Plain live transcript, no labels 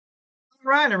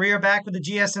Right, and we are back with the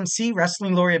GSMC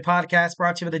Wrestling Laureate Podcast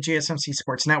brought to you by the GSMC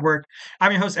Sports Network.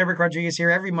 I'm your host, Eric Rodriguez, here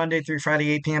every Monday through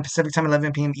Friday, 8 p.m. Pacific Time,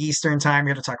 11 p.m. Eastern Time. We're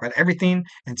here to talk about everything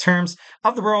in terms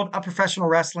of the world of professional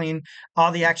wrestling,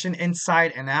 all the action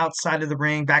inside and outside of the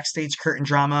ring, backstage curtain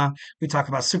drama. We talk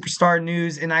about superstar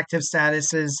news, inactive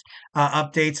statuses,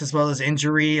 updates, as well as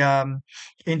injury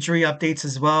updates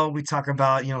as well. We talk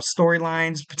about,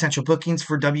 storylines, potential bookings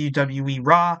for WWE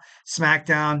Raw,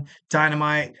 SmackDown,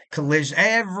 Dynamite, Collision,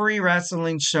 every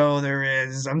wrestling show there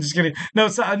is. I'm just kidding. No,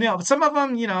 no, some of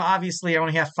them, obviously I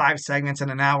only have 5 segments in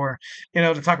an hour.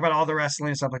 To talk about all the wrestling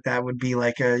and stuff like that would be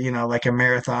like like a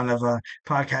marathon of a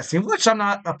podcasting, which I'm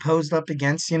not opposed up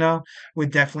against.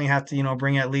 We'd definitely have to,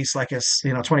 bring at least like a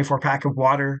 24 pack of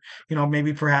water.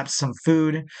 Maybe perhaps some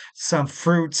food, some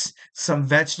fruits, some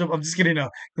vegetable. I'm just kidding. No,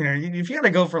 if you got to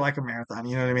go for like a marathon,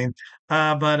 you know what I mean.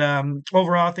 But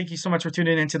overall, thank you so much for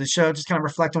tuning into the show. Just kind of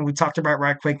reflect on what we talked about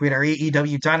right quick. We had our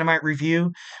AEW Dynamite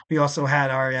review. We also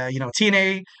had our,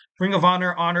 TNA Ring of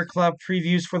Honor Club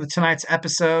previews for tonight's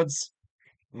episodes.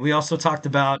 We also talked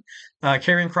about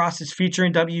Karrion Kross's future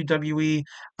in WWE,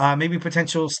 maybe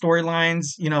potential storylines,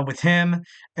 with him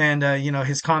and,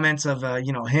 his comments of,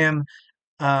 him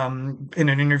in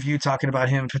an interview talking about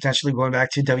him potentially going back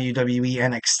to WWE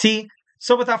NXT.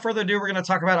 So without further ado, we're going to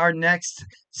talk about our next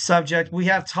subject. We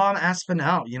have Tom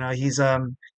Aspinall. He's a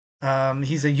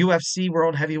UFC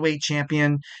World Heavyweight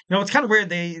Champion. It's kind of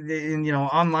weird.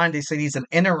 Online they say he's an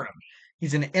interim.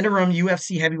 He's an interim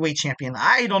UFC Heavyweight Champion.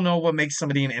 I don't know what makes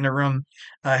somebody an interim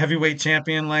heavyweight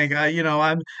champion. Like, I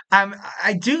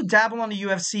do dabble on the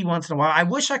UFC once in a while. I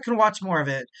wish I could watch more of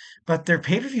it, but their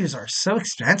pay-per-views are so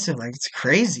expensive. Like, it's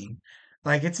crazy.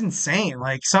 Like, it's insane.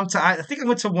 Like, sometimes I think I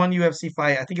went to one UFC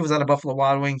fight. I think it was at a Buffalo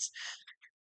Wild Wings,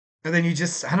 and then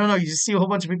I don't know, you just see a whole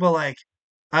bunch of people like,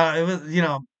 it was,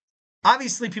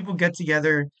 obviously people get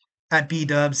together at B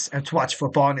Dubs and to watch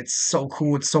football, and it's so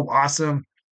cool. It's so awesome.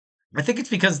 I think it's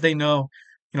because they know,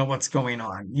 what's going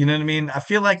on. You know what I mean? I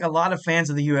feel like a lot of fans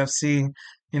of the UFC,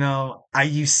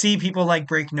 you see people like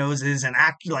break noses and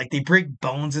act like they break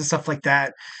bones and stuff like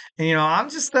that. And I'm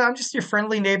just your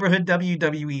friendly neighborhood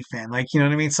WWE fan. Like, you know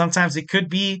what I mean? Sometimes it could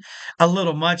be a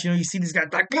little much. You see these guys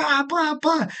like blah blah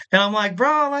blah, and I'm like,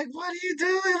 bro, like, what are you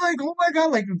doing? Like, oh my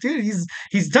god, like, dude, he's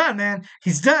done, man,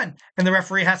 he's done. And the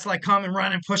referee has to like come and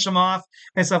run and push him off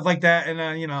and stuff like that. And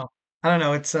I don't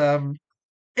know.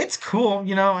 It's cool,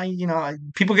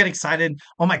 people get excited.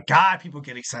 Oh my God, people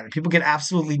get excited. People get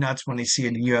absolutely nuts when they see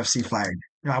a UFC fight.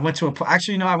 I went to I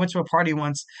went to a party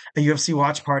once, a UFC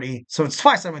watch party. So it's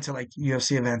twice I went to like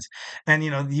UFC events, and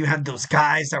you had those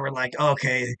guys that were like,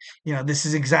 okay, this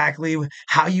is exactly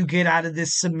how you get out of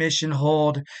this submission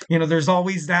hold. There's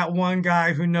always that one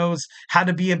guy who knows how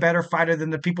to be a better fighter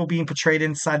than the people being portrayed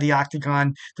inside the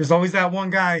octagon. There's always that one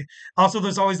guy. Also,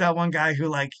 there's always that one guy who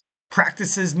like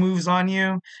practices moves on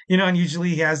you, and usually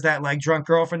he has that like drunk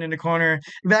girlfriend in the corner.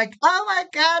 You'd be like, oh my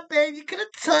God, babe, you could have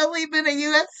totally been a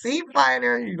UFC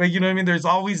fighter. Like, you know what I mean? There's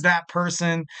always that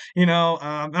person, and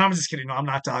I'm just kidding. No, I'm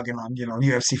not dogging on,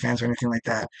 UFC fans or anything like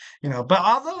that, but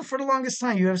although for the longest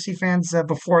time, UFC fans,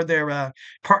 before their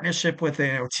partnership with,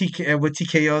 with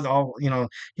TKO, all,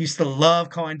 used to love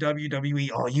calling WWE,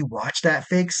 oh, you watch that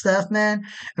fake stuff, man?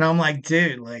 And I'm like,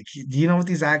 dude, like, do you know what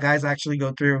these guys actually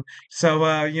go through? So,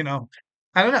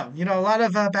 I don't know, a lot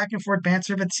of back and forth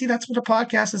banter, but see, that's what the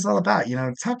podcast is all about,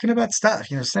 talking about stuff.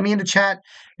 Send me in the chat,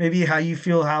 maybe how you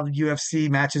feel how the UFC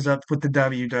matches up with the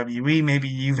WWE. Maybe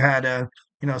you've had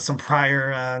some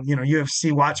prior,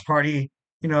 UFC watch party,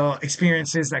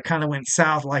 experiences that kind of went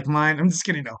south like mine. I'm just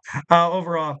kidding, though.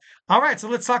 Overall. All right, so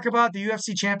let's talk about the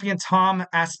UFC champion, Tom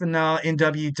Aspinall in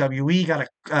WWE. Got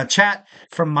a chat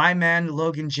from my man,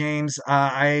 Logan James.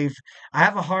 I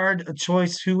have a hard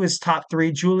choice. Who is top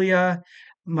three? Julia,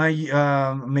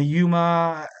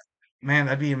 Mayuma. Man,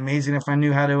 that'd be amazing if I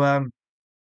knew how to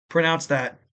pronounce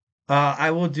that. I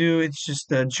will do. It's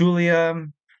just Julia.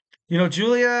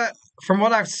 Julia. From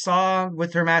what I saw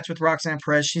with her match with Roxanne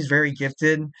Perez, she's very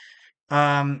gifted.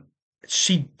 Um,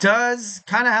 she does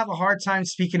kind of have a hard time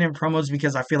speaking in promos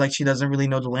because I feel like she doesn't really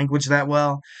know the language that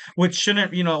well, which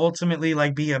shouldn't, ultimately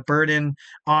like be a burden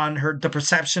on the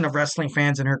perception of wrestling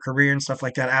fans in her career and stuff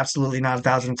like that. Absolutely not,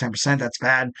 1,010%. That's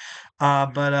bad.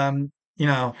 But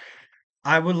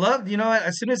I would love, what,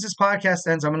 as soon as this podcast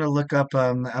ends, I'm gonna look up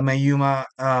a Mayuma.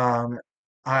 I'm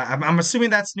assuming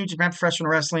that's New Japan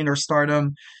Professional Wrestling or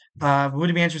Stardom. Would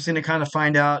it be interesting to kind of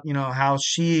find out, how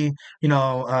she,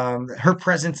 her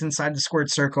presence inside the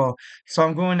squared circle. So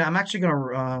I'm actually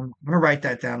gonna write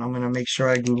that down. I'm gonna make sure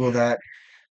I Google that.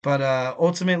 But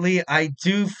ultimately, I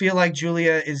do feel like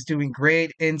Julia is doing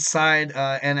great inside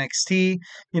NXT.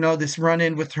 This run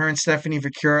in with her and Stephanie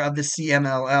Vicura of the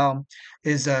CMLL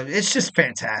is it's just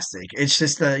fantastic. It's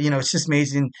just it's just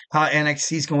amazing how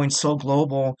NXT is going so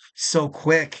global so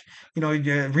quick.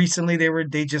 Recently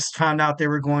they just found out they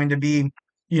were going to be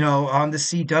on the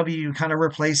CW, kind of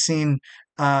replacing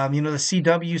the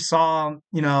CW saw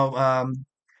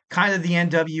kind of the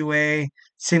NWA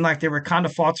seemed like they were kind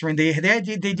of faltering. They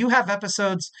do have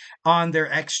episodes on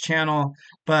their X channel,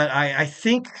 but I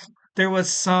think there was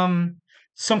some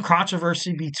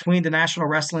controversy between the National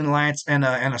Wrestling Alliance and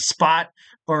a spot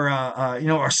or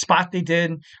a spot they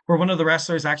did where one of the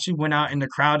wrestlers actually went out in the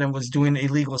crowd and was doing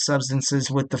illegal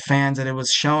substances with the fans, and it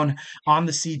was shown on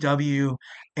the CW.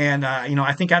 And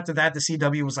I think after that, the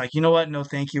CW was like, you know what? No,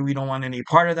 thank you. We don't want any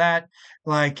part of that.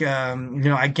 Like,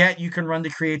 I get you can run the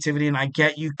creativity, and I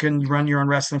get you can run your own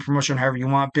wrestling promotion however you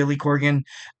want, Billy Corgan.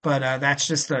 But that's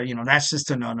just a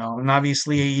no-no. And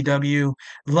obviously, AEW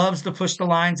loves to push the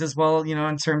lines as well,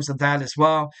 in terms of that as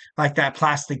well, like that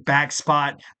plastic bag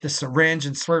spot, the syringe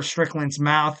in Swerve Strickland's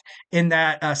mouth in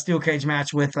that steel cage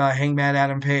match with Hangman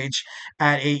Adam Page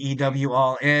at AEW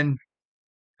All In.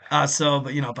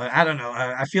 But I don't know.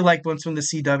 I feel like once when the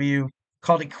CW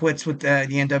called it quits with the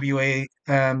NWA,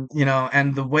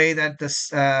 and the way that this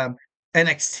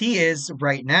NXT is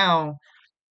right now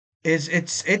is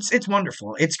it's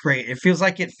wonderful. It's great. It feels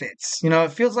like it fits.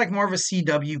 It feels like more of a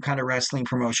CW kind of wrestling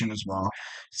promotion as well.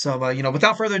 So,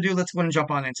 without further ado, let's go and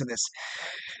jump on into this.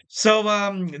 So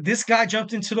this guy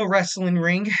jumped into the wrestling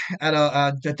ring at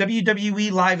the WWE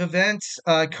live event.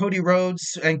 Cody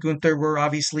Rhodes and Gunther were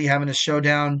obviously having a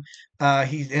showdown.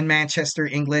 He's in Manchester,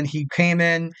 England. He came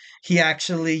in. He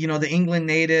actually, the England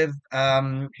native,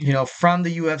 from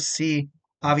the UFC.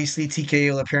 Obviously,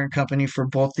 TKO, the parent company for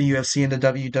both the UFC and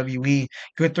the WWE.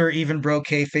 Gunther even broke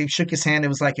kayfabe, shook his hand. It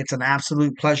was like, it's an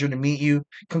absolute pleasure to meet you.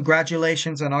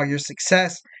 Congratulations on all your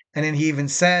success. And then he even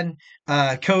said,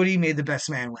 Cody made the best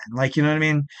man win. Like, you know what I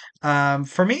mean?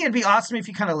 For me, it'd be awesome if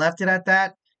you kind of left it at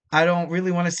that. I don't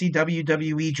really want to see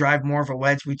WWE drive more of a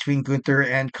wedge between Gunther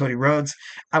and Cody Rhodes.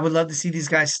 I would love to see these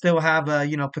guys still have,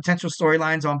 potential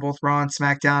storylines on both Raw and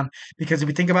SmackDown. Because if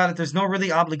you think about it, there's no really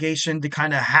obligation to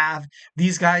kind of have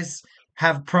these guys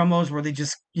have promos where they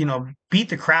just, beat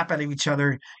the crap out of each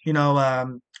other,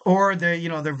 or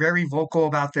they're very vocal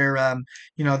about their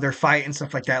fight and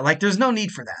stuff like that. Like, there's no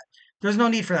need for that. There's no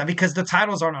need for that because the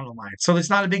titles aren't on the line. So it's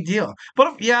not a big deal.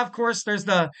 But yeah, of course, there's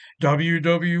the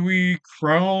WWE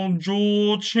Crown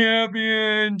Jewel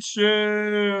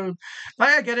Championship. Like,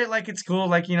 I get it. Like, it's cool.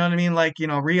 Like, you know what I mean? Like,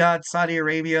 Riyadh, Saudi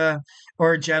Arabia,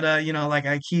 or Jeddah, like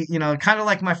I keep, kind of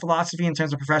like my philosophy in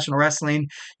terms of professional wrestling.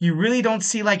 You really don't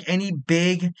see like any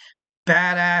big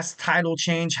badass title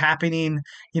change happening,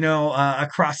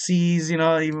 across seas,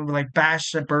 even like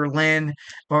Bash at Berlin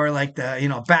or like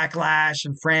the, Backlash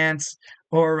in France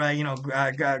or,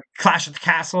 Clash at the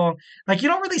Castle. Like, you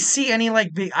don't really see any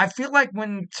like big, I feel like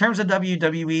when in terms of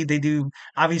WWE, they do,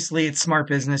 obviously it's smart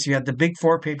business. You have the big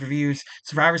four pay-per-views,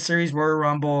 Survivor Series, Royal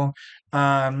Rumble,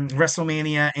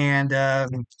 WrestleMania,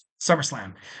 and,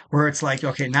 SummerSlam, where it's like,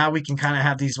 okay, now we can kind of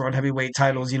have these world heavyweight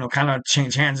titles, kind of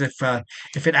change hands if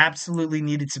it absolutely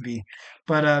needed to be.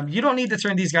 But you don't need to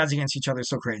turn these guys against each other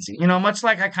so crazy. Much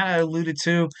like I kind of alluded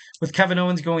to with Kevin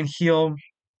Owens going heel,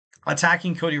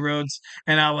 attacking Cody Rhodes,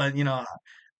 and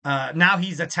now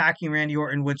he's attacking Randy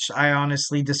Orton, which I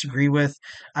honestly disagree with.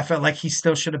 I felt like he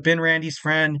still should have been Randy's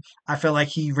friend. I felt like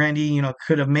Randy,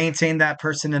 could have maintained that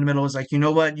person in the middle. It was like, you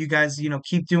know what, you guys,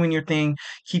 keep doing your thing,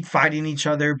 keep fighting each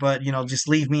other, but just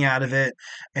leave me out of it.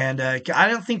 And I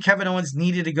don't think Kevin Owens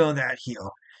needed to go that heel.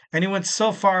 And he went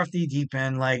so far off the deep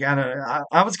end. Like,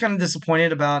 I was kind of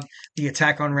disappointed about the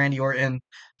attack on Randy Orton.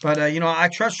 But I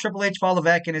trust Triple H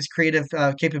Levesque and his creative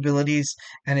capabilities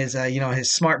and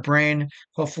his smart brain.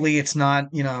 Hopefully, it's not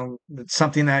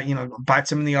something that bites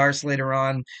him in the arse later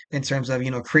on in terms of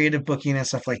creative booking and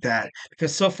stuff like that.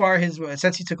 Because so far,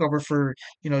 since he took over for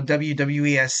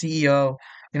WWE as CEO,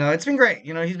 it's been great.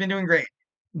 He's been doing great.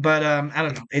 But I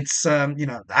don't know. It's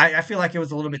I feel like it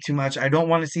was a little bit too much. I don't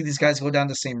want to see these guys go down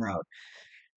the same route.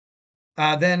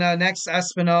 Then next,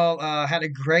 Aspinall had a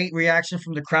great reaction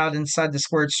from the crowd inside the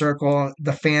squared circle.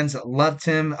 The fans loved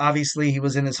him. Obviously, he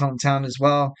was in his hometown as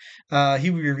well.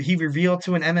 He revealed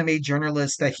to an MMA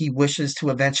journalist that he wishes to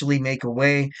eventually make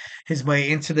his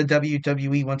way into the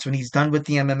WWE when he's done with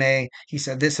the MMA. He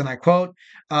said this, and I quote,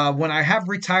 "When I have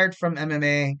retired from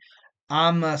MMA,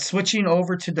 I'm switching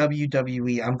over to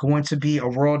WWE. I'm going to be a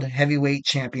world heavyweight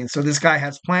champion. So this guy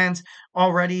has plans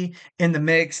already in the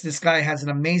mix. This guy has an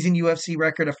amazing UFC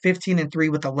record of 15-3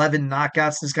 with 11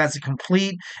 knockouts. This guy's a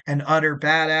complete and utter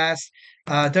badass.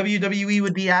 WWE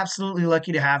would be absolutely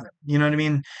lucky to have him. You know what I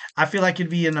mean? I feel like it'd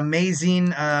be an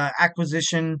amazing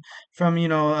acquisition from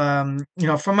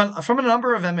from a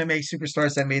number of MMA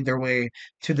superstars that made their way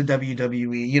to the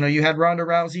WWE. You know, you had Ronda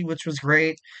Rousey, which was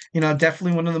great. You know,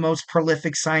 definitely one of the most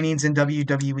prolific signings in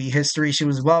WWE history. She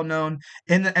was well known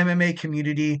in the MMA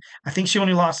community. I think she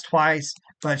only lost twice,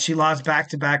 but she lost back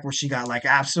to back where she got like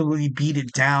absolutely beaten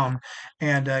down,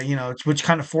 and which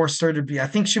kind of forced her to be. I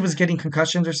think she was getting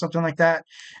concussions or something like that,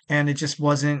 and it just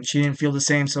wasn't. She didn't feel the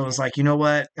same, so it was like, you know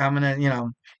what, I'm gonna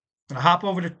hop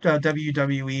over to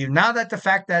WWE. Now that the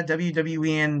fact that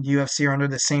WWE and UFC are under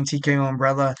the same TKO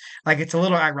umbrella, like it's a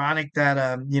little ironic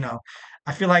that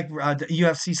I feel like the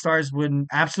UFC stars would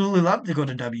absolutely love to go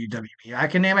to WWE. I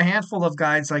can name a handful of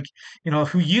guys like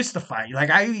who used to fight.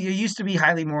 Like I used to be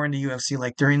highly more into UFC,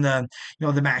 like during the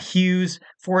Matt Hughes,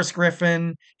 Forrest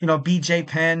Griffin, BJ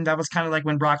Penn. That was kind of like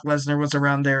when Brock Lesnar was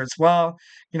around there as well.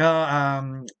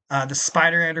 The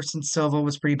Spider Anderson Silva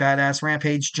was pretty badass.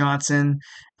 Rampage Johnson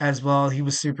as well. He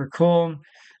was super cool.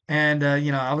 And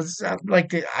I was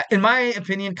in my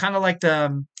opinion, kind of like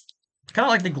the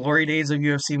glory days of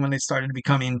UFC when they started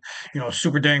becoming,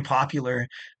 super dang popular.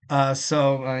 A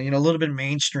little bit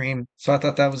mainstream. So I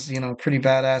thought that was, pretty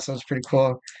badass. That was pretty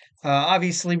cool.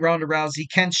 Obviously, Ronda Rousey,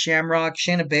 Ken Shamrock,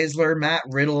 Shayna Baszler, Matt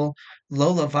Riddle,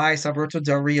 Lola Vice, Alberto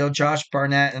Del Rio, Josh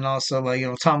Barnett, and also,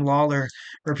 Tom Lawler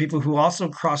are people who also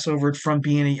crossovered from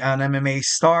being an MMA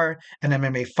star, an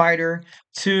MMA fighter,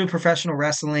 to professional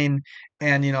wrestling.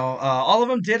 And all of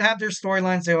them did have their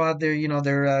storylines. They all had their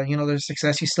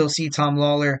success. You still see Tom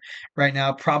Lawler right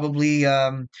now, probably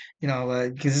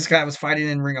because this guy was fighting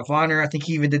in Ring of Honor. I think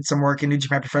he even did some work in New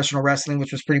Japan Professional Wrestling,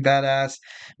 which was pretty badass.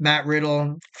 Matt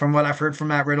Riddle, from what I've heard from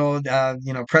Matt Riddle,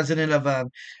 president of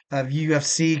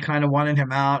UFC, kind of wanted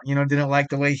him out. Didn't like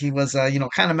the way he was,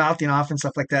 kind of mouthing off and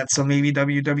stuff like that. So maybe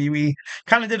WWE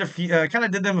kind of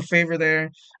did them a favor there.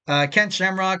 Ken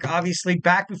Shamrock, obviously,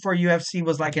 back before UFC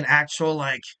was like an actual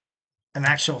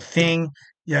thing.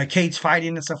 Yeah, cage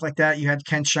fighting and stuff like that. You had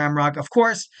Ken Shamrock, of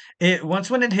course. Once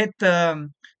when it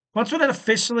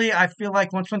officially, I feel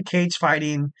like once when cage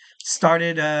fighting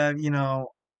started,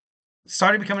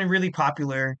 started becoming really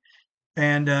popular,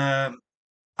 and it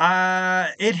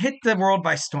hit the world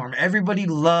by storm. Everybody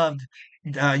loved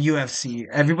UFC.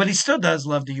 Everybody still does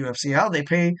love the UFC. How they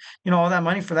pay, all that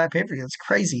money for that pay-per-view. It's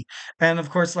crazy. And of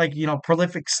course, like,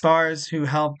 prolific stars who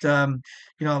helped, kind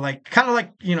of like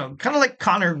Conor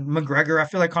McGregor. I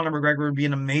feel like Conor McGregor would be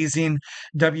an amazing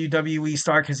WWE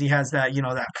star because he has that,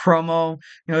 that promo.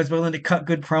 He's willing to cut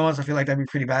good promos. I feel like that'd be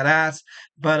pretty badass.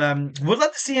 But would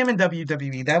love to see him in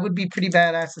WWE. That would be pretty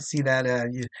badass to see that,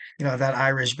 that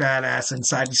Irish badass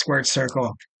inside the squared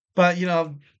circle. But,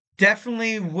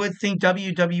 definitely would think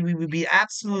WWE would be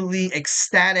absolutely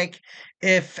ecstatic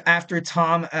if after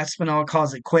Tom Aspinall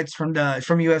calls it quits from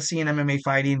UFC and MMA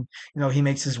fighting, he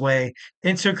makes his way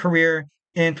into a career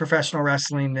in professional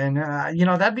wrestling, and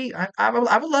that'd be I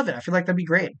would love it. I feel like that'd be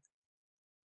great.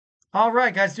 All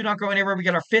right, guys, do not go anywhere. We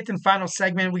got our fifth and final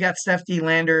segment. We got Steph D.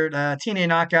 Lander, TNA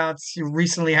Knockouts, who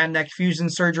recently had neck fusion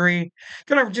surgery.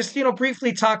 Gonna just,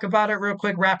 briefly talk about it real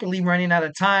quick, rapidly running out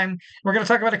of time. We're gonna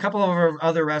talk about a couple of our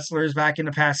other wrestlers back in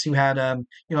the past who had,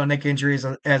 neck injuries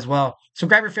as well. So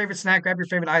grab your favorite snack, grab your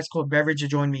favorite ice cold beverage,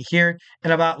 and join me here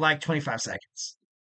in about like 25 seconds.